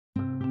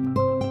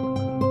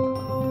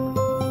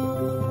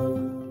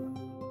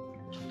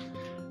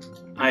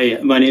Hi,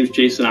 my name is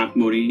Jason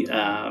Akmoudi.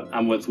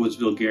 I'm with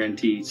Woodsville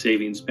Guaranty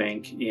Savings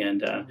Bank,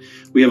 and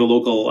we have a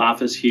local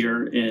office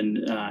here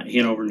in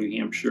Hanover, New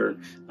Hampshire.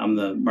 I'm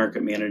the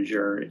market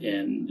manager,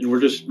 and we're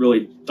just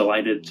really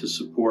delighted to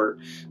support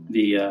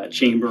the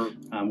chamber.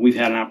 We've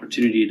had an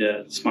opportunity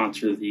to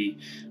sponsor the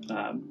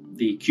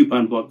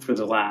coupon book for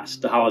the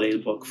holiday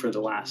book for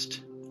the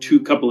last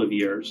couple of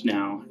years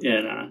now,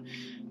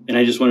 and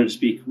I just wanted to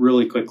speak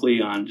really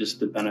quickly on just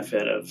the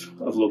benefit of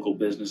local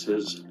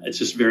businesses. It's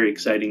just very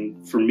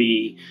exciting for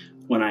me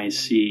when I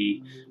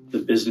see the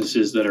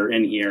businesses that are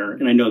in here,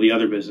 and I know the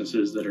other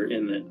businesses that are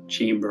in the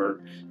chamber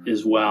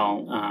as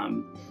well,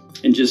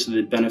 and just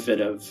the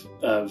benefit of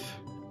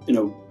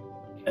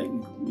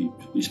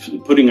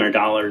putting our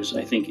dollars,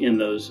 I think, in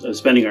those,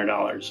 spending our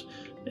dollars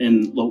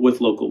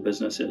with local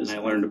businesses. I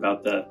learned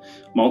about the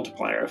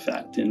multiplier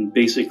effect, and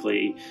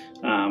basically,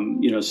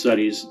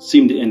 studies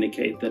seem to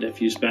indicate that if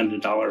you spend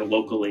 $1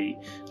 locally,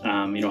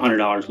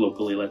 $100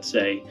 locally, let's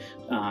say,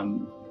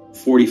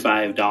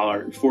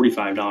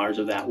 $45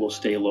 of that will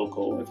stay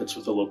local if it's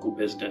with a local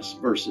business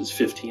versus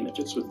 15 if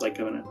it's with like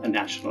a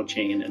national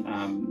chain.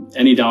 And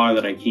any dollar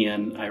that I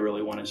can, I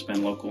really want to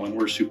spend local, and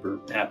we're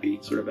super happy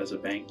sort of as a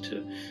bank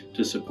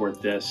to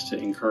support this, to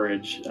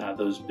encourage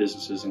those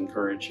businesses,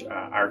 encourage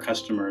our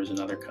customers and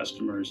other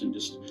customers and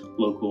just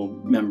local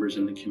members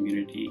in the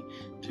community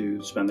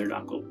to spend their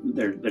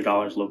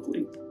dollars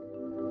locally.